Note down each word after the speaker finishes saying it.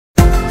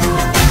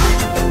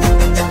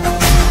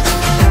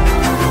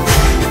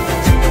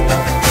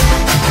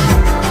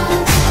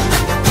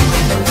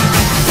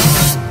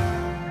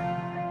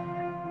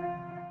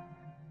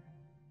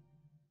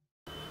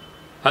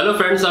Hello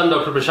friends, I am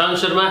Dr. Prashant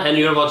Sharma and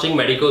you are watching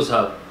MEDICO'S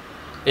Hub.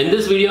 In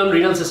this video on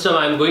renal system,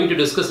 I am going to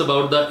discuss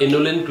about the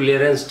Inulin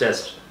Clearance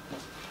Test.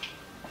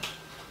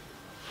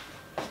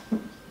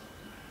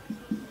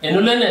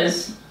 Inulin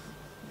is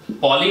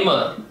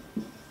polymer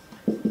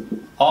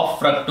of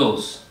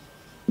fructose.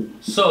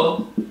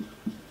 So,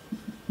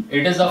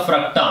 it is a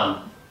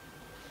fructan.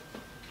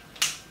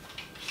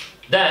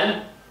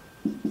 Then,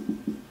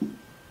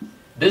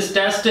 this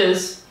test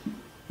is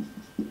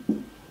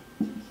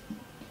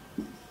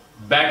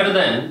better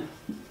than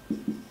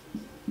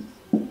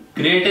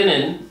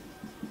creatinine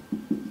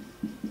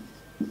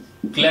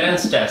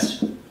clearance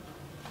test.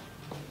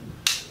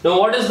 Now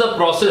what is the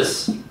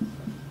process?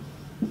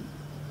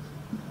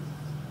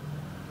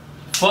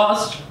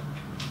 First,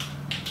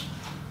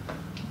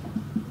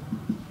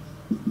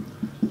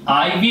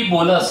 IV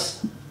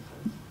bolus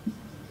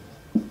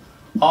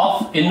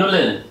of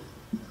inulin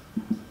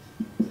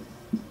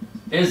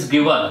is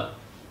given.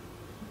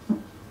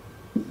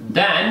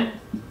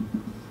 Then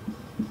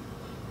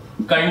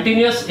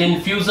continuous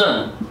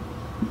infusion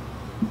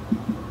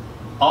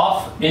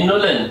of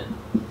inulin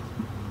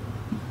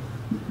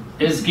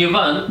is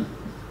given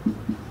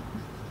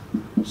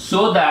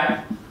so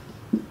that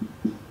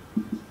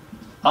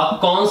a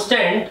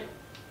constant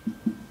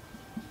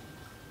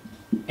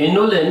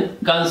inulin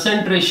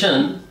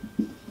concentration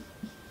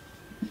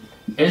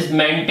is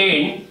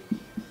maintained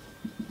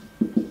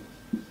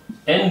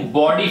in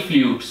body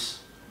fluids.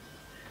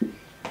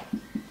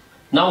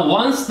 Now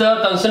once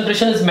the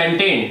concentration is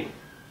maintained,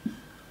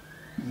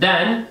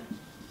 then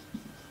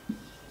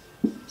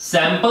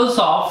samples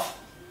of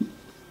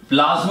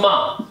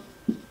plasma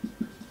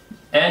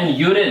and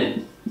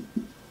urine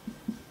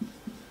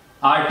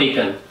are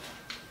taken.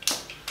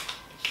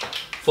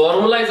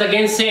 Formula is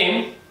again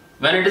same.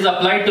 When it is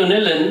applied to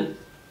inulin,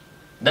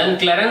 then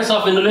clearance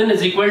of inulin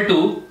is equal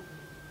to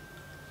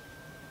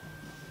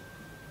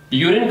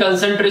urine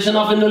concentration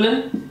of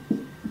inulin,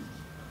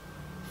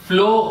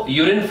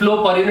 urine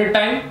flow per unit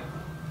time,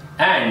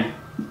 and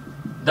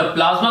the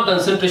plasma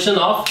concentration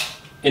of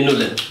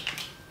inulin.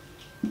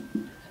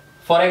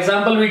 For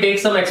example, we take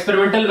some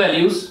experimental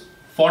values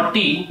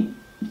 40,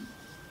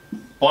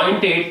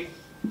 0.8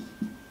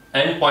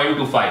 and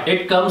 0.25.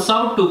 It comes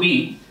out to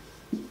be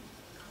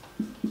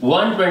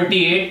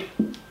 128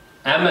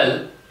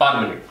 ml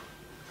per minute.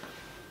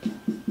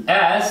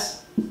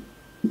 As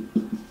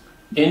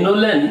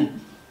inulin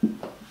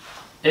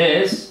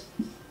is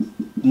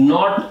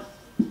not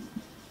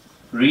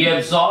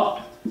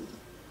reabsorbed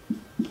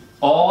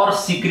or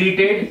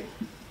secreted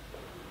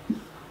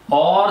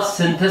or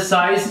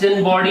synthesized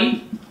in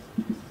body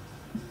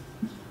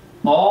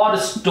or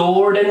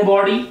stored in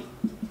body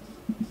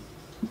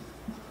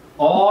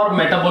or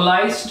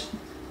metabolized,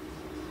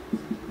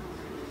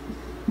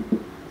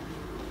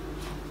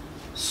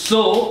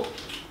 so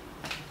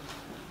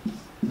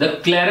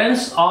the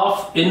clearance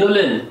of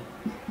inulin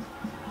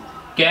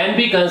can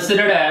be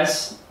considered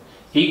as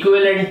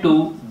equivalent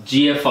to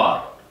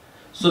GFR.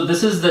 So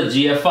this is the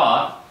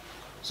GFR.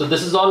 So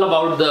this is all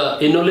about the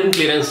Inulin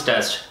Clearance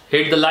Test.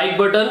 Hit the like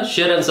button,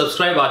 share and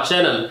subscribe our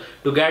channel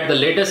to get the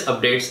latest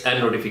updates and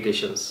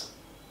notifications.